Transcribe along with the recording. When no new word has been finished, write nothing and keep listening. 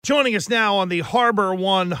Joining us now on the Harbor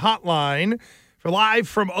One hotline for live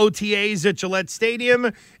from OTAs at Gillette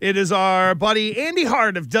Stadium, it is our buddy Andy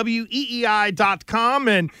Hart of WEEI.com,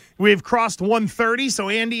 and we've crossed 1:30, so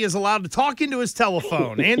Andy is allowed to talk into his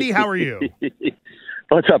telephone. Andy, how are you?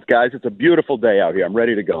 What's up, guys? It's a beautiful day out here. I'm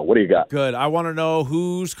ready to go. What do you got? Good. I want to know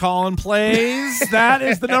who's calling plays. That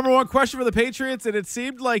is the number one question for the Patriots, and it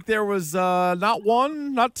seemed like there was not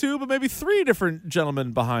one, not two, but maybe three different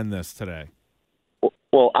gentlemen behind this today.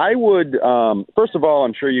 Well, I would, first of all,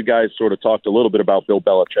 I'm sure you guys sort of talked a little bit about Bill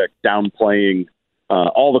Belichick downplaying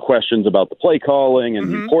all the questions about the play calling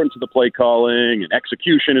and the importance of the play calling and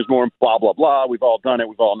execution is more blah, blah, blah. We've all done it.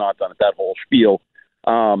 We've all not done it, that whole spiel.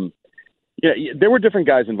 There were different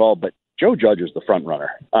guys involved, but Joe Judge is the front runner.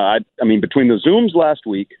 I mean, between the Zooms last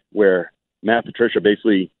week where Matt Patricia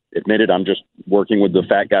basically admitted I'm just working with the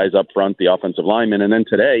fat guys up front, the offensive linemen, and then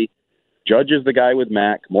today, Judge is the guy with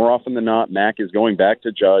Mac. More often than not, Mac is going back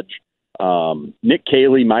to Judge. Nick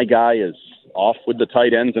Caley, my guy, is off with the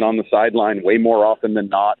tight ends and on the sideline way more often than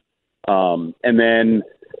not. And then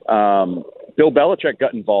Bill Belichick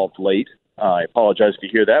got involved late. I apologize if you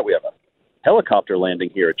hear that. We have a helicopter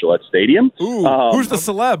landing here at Gillette Stadium. Ooh, who's the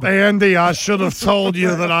celeb? Andy, I should have told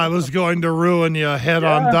you that I was going to ruin your head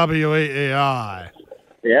on WEEI.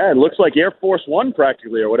 Yeah, it looks like Air Force One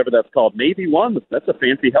practically, or whatever that's called. Navy One. That's a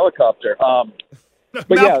fancy helicopter.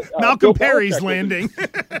 Malcolm Perry's landing.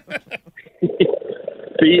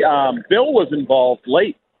 Bill was involved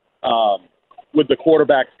late with the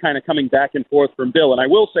quarterbacks kind of coming back and forth from Bill. And I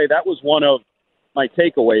will say that was one of my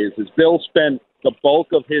takeaways is Bill spent the bulk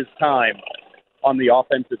of his time on the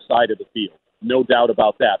offensive side of the field. No doubt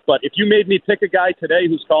about that. But if you made me pick a guy today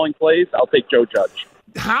who's calling plays, I'll take Joe Judge.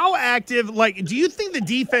 How active, do you think the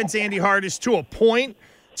defense, Andy Hart, is to a point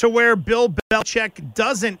to where Bill Belichick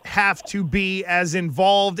doesn't have to be as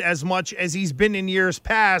involved as much as he's been in years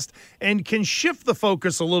past and can shift the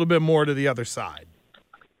focus a little bit more to the other side?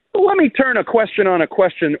 Let me turn a question on a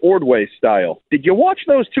question Ordway style. Did you watch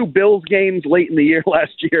those two Bills games late in the year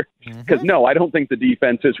last year? Because, no, I don't think the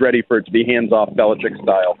defense is ready for it to be hands-off Belichick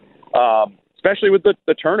style, especially with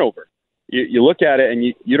the turnover. You look at it and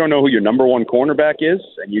you don't know who your number one cornerback is,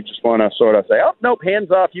 and you just want to sort of say, oh, nope, hands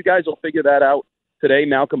off. You guys will figure that out. Today,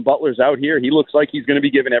 Malcolm Butler's out here. He looks like he's going to be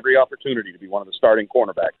given every opportunity to be one of the starting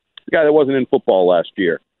cornerbacks, the guy that wasn't in football last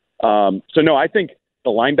year. No, I think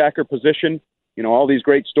the linebacker position, all these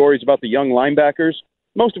great stories about the young linebackers,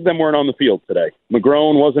 most of them weren't on the field today.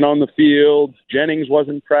 McGrone wasn't on the field. Jennings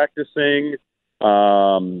wasn't practicing.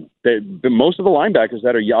 Most of the linebackers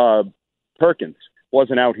that are Perkins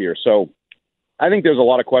wasn't out here. So I think there's a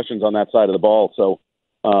lot of questions on that side of the ball. So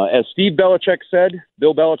as Steve Belichick said,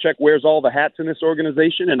 Bill Belichick wears all the hats in this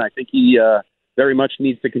organization, and I think he very much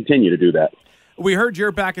needs to continue to do that. We heard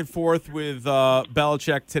your back and forth with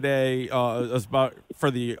Belichick today about for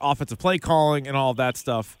the offensive play calling and all of that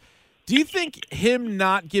stuff. Do you think him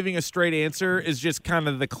not giving a straight answer is just kind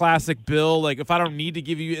of the classic Bill, like if I don't need to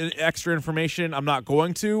give you extra information, I'm not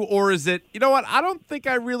going to? Or is it, you know what, I don't think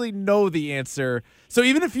I really know the answer. So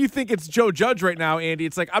even if you think it's Joe Judge right now, Andy,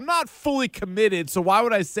 it's like I'm not fully committed, so why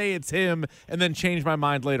would I say it's him and then change my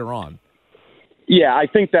mind later on? Yeah, I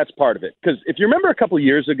think that's part of it. Because if you remember a couple of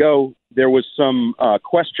years ago, there was some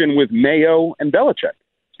question with Mayo and Belichick,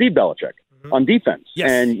 Steve Belichick, on defense. Yes.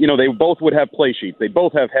 And, they both would have play sheets. They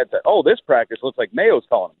both have headset. Oh, this practice looks like Mayo's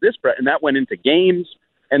calling this and that went into games.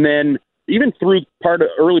 And then even through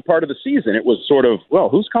early part of the season, it was sort of, well,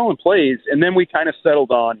 who's calling plays? And then we kind of settled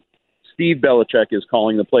on Steve Belichick is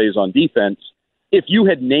calling the plays on defense. If you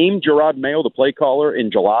had named Gerard Mayo the play caller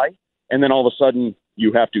in July, and then all of a sudden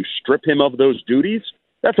you have to strip him of those duties,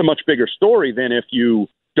 that's a much bigger story than if you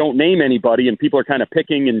don't name anybody and people are kind of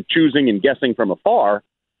picking and choosing and guessing from afar,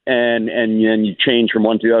 and then you change from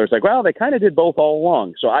one to the other. It's like, well, they kind of did both all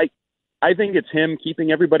along. So I think it's him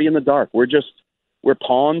keeping everybody in the dark. We're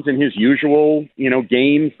pawns in his usual,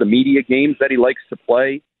 games, the media games that he likes to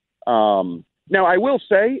play. Now, I will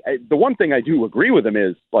say the one thing I do agree with him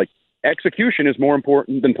is, execution is more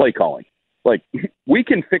important than play calling. We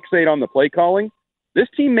can fixate on the play calling. This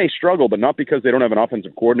team may struggle, but not because they don't have an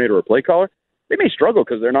offensive coordinator or a play caller. They may struggle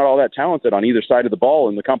because they're not all that talented on either side of the ball,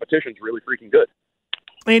 and the competition's really freaking good.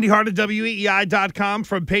 Andy Hart at WEEI.com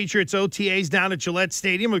from Patriots OTAs down at Gillette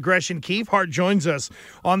Stadium with Gresh and Keefe. Hart joins us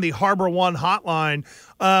on the Harbor One hotline.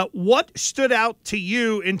 What stood out to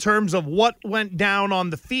you in terms of what went down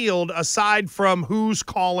on the field aside from who's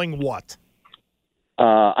calling what?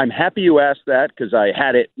 I'm happy you asked that because I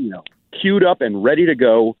had it, queued up and ready to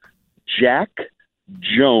go. Jack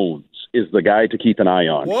Jones is the guy to keep an eye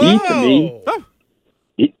on. Whoa.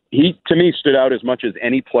 He to me stood out as much as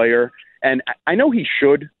any player And I know he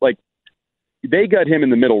should. Like, they got him in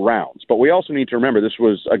the middle rounds, but we also need to remember this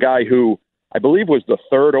was a guy who I believe was the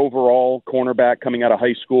 3rd overall cornerback coming out of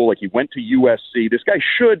high school. Like, he went to USC. This guy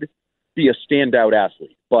should be a standout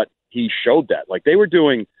athlete, but he showed that. Like, they were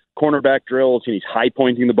doing cornerback drills, and he's high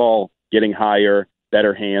pointing the ball, getting higher,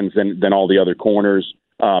 better hands than all the other corners.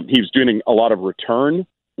 He was doing a lot of return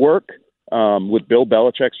work with Bill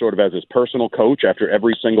Belichick sort of as his personal coach after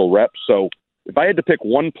every single rep. So if I had to pick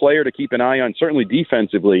one player to keep an eye on, certainly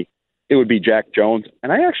defensively, it would be Jack Jones.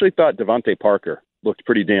 And I actually thought Devontae Parker looked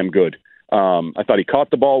pretty damn good. I thought he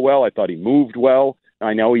caught the ball well. I thought he moved well.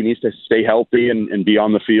 I know he needs to stay healthy and be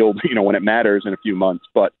on the field, when it matters in a few months.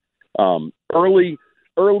 But early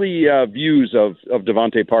views of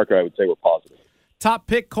Devontae Parker, I would say, were positive. Top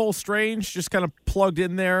pick, Cole Strange, just kind of plugged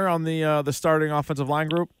in there on the starting offensive line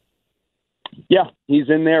group. Yeah, he's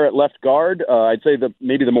in there at left guard. I'd say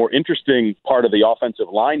maybe the more interesting part of the offensive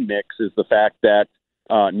line mix is the fact that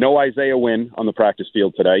no Isaiah Wynn on the practice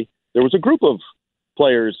field today. There was a group of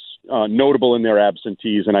players notable in their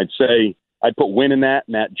absentees, and I'd say I'd put Wynn in that,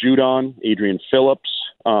 Matt Judon, Adrian Phillips,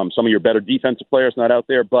 some of your better defensive players not out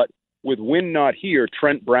there. But with Wynn not here,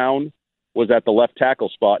 Trent Brown was at the left tackle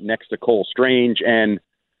spot next to Cole Strange, and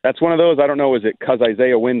that's one of those, I don't know, is it because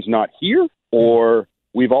Isaiah Wynn's not here, or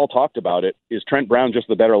we've all talked about it, is Trent Brown just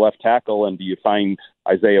the better left tackle, and do you find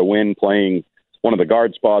Isaiah Wynn playing one of the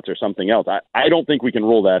guard spots or something else? I don't think we can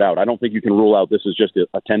rule that out. I don't think you can rule out this is just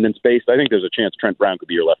attendance-based. I think there's a chance Trent Brown could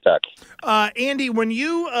be your left tackle. Andy, when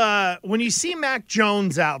you see Mac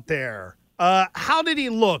Jones out there, how did he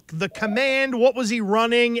look? The command, what was he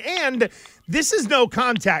running? And this is no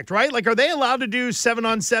contact, right? Like, are they allowed to do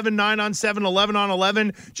 7-on-7, 9-on-7,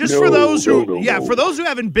 11-on-11? Just for those who, for those who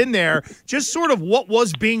haven't been there, just sort of what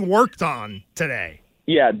was being worked on today.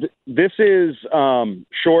 Yeah, this is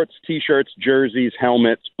shorts, T-shirts, jerseys,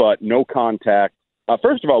 helmets, but no contact.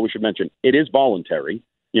 First of all, we should mention it is voluntary.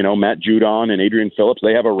 Matt Judon and Adrian Phillips,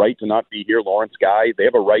 they have a right to not be here. Lawrence Guy, they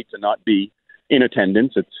have a right to not be in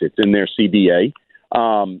attendance. It's in their CBA.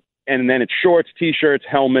 And then it's shorts, T-shirts,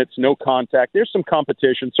 helmets, no contact. There's some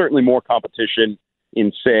competition, certainly more competition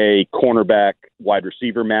in, say, cornerback, wide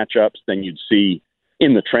receiver matchups than you'd see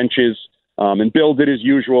in the trenches. And Bill did as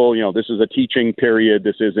usual. This is a teaching period.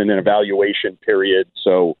 This isn't an evaluation period.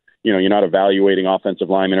 So, you're not evaluating offensive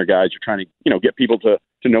linemen or guys. You're trying to, get people to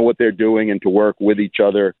know what they're doing and to work with each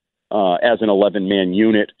other as an 11-man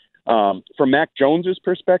unit. From Mac Jones's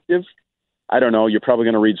perspective, I don't know. You're probably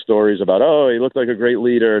going to read stories about, he looked like a great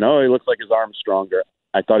leader, and he looked like his arm's stronger.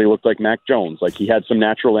 I thought he looked like Mac Jones. Like, he had some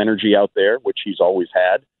natural energy out there, which he's always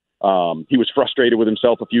had. He was frustrated with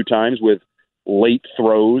himself a few times with late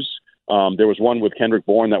throws. There was one with Kendrick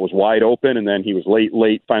Bourne that was wide open, and then he was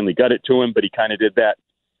late, finally got it to him, but he kind of did that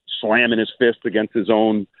slamming his fist against his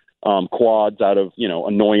own quads out of,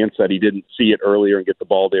 annoyance that he didn't see it earlier and get the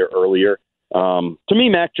ball there earlier. To me,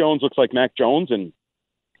 Mac Jones looks like Mac Jones, and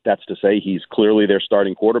that's to say he's clearly their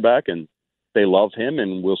starting quarterback, and they love him,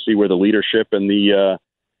 and we'll see where the leadership and the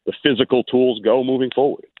physical tools go moving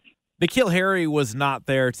forward. N'Keal Harry was not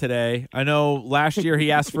there today. I know last year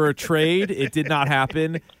he asked for a trade. It did not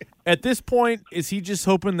happen. At this point, is he just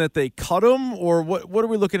hoping that they cut him, or what are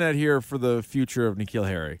we looking at here for the future of N'Keal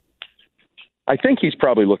Harry? I think he's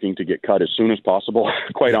probably looking to get cut as soon as possible,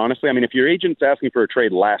 quite honestly. I mean, if your agent's asking for a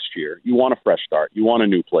trade last year, you want a fresh start. You want a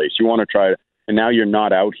new place. You want to try – and now you're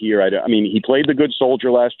not out here. I mean, he played the good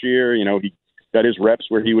soldier last year. He got his reps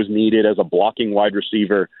where he was needed as a blocking wide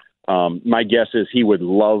receiver. My guess is he would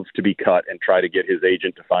love to be cut and try to get his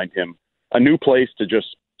agent to find him a new place to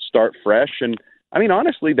just start fresh. And, I mean,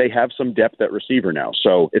 honestly, they have some depth at receiver now.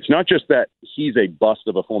 So it's not just that he's a bust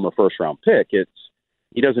of a former first-round pick.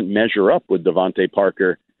 He doesn't measure up with Devontae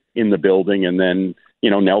Parker in the building. And then,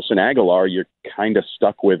 Nelson Aguilar, you're kind of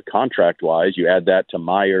stuck with contract-wise. You add that to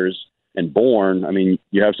Myers and Bourne. I mean,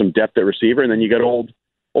 you have some depth at receiver, and then you got old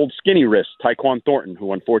skinny wrist, Tyquan Thornton,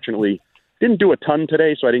 who unfortunately didn't do a ton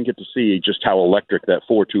today, so I didn't get to see just how electric that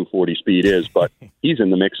 4.2 40 speed is, but he's in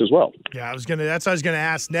the mix as well. Yeah, that's what I was gonna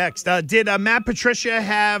ask next. Did Matt Patricia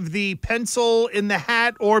have the pencil in the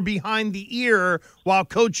hat or behind the ear while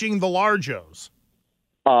coaching the Largos?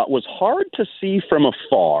 Was hard to see from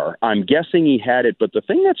afar. I'm guessing he had it, but the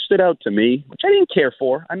thing that stood out to me, which I didn't care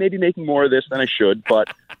for, I may be making more of this than I should, but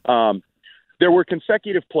there were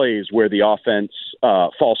consecutive plays where the offense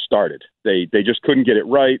false started. They just couldn't get it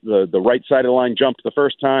right. The right side of the line jumped the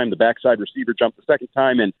first time. The backside receiver jumped the second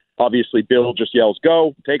time. And obviously Bill just yells,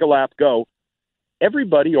 go, take a lap, go.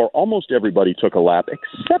 Everybody or almost everybody took a lap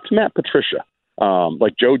except Matt Patricia.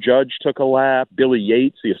 Like Joe Judge took a lap. Billy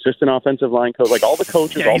Yates, the assistant offensive line coach, like all the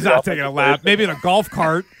coaches. Yeah, he's not taking a lap. Maybe in a golf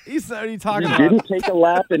cart. What are you talking about? He didn't take a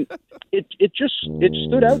lap, and it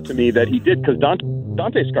stood out to me that he did, because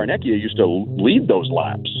Dante Scarnecchia used to lead those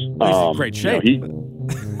laps. He's in great shape.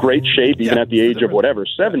 Great shape, even at the age of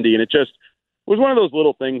 70, and it just was one of those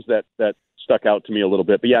little things that stuck out to me a little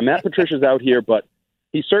bit. But yeah, Matt Patricia's out here, but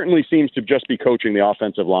he certainly seems to just be coaching the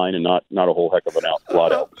offensive line and not a whole heck of a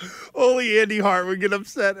lot else. Only Andy Hart would get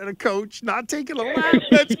upset at a coach not taking a lap.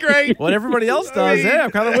 That's great. What everybody else does,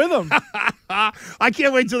 I'm kind of with them. I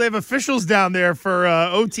can't wait till they have officials down there for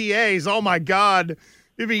OTAs. Oh, my God.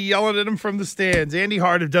 You'd be yelling at him from the stands. Andy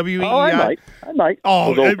Hart of WEEI. Oh, I might.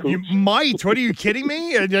 Oh, you might. What, are you kidding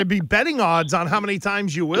me? I'd be betting odds on how many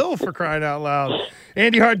times you will, for crying out loud.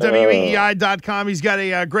 Andy Hart, WEEI.com. He's got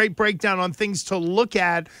a great breakdown on things to look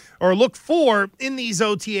at or look for in these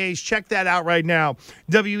OTAs. Check that out right now,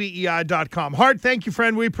 WEEI.com. Hart, thank you,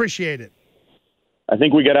 friend. We appreciate it. I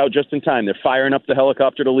think we got out just in time. They're firing up the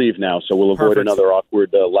helicopter to leave now, so we'll avoid another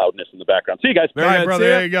awkward loudness in the background. See you guys. All right, brother.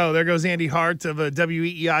 There you go. There goes Andy Hart of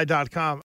WEEI.com.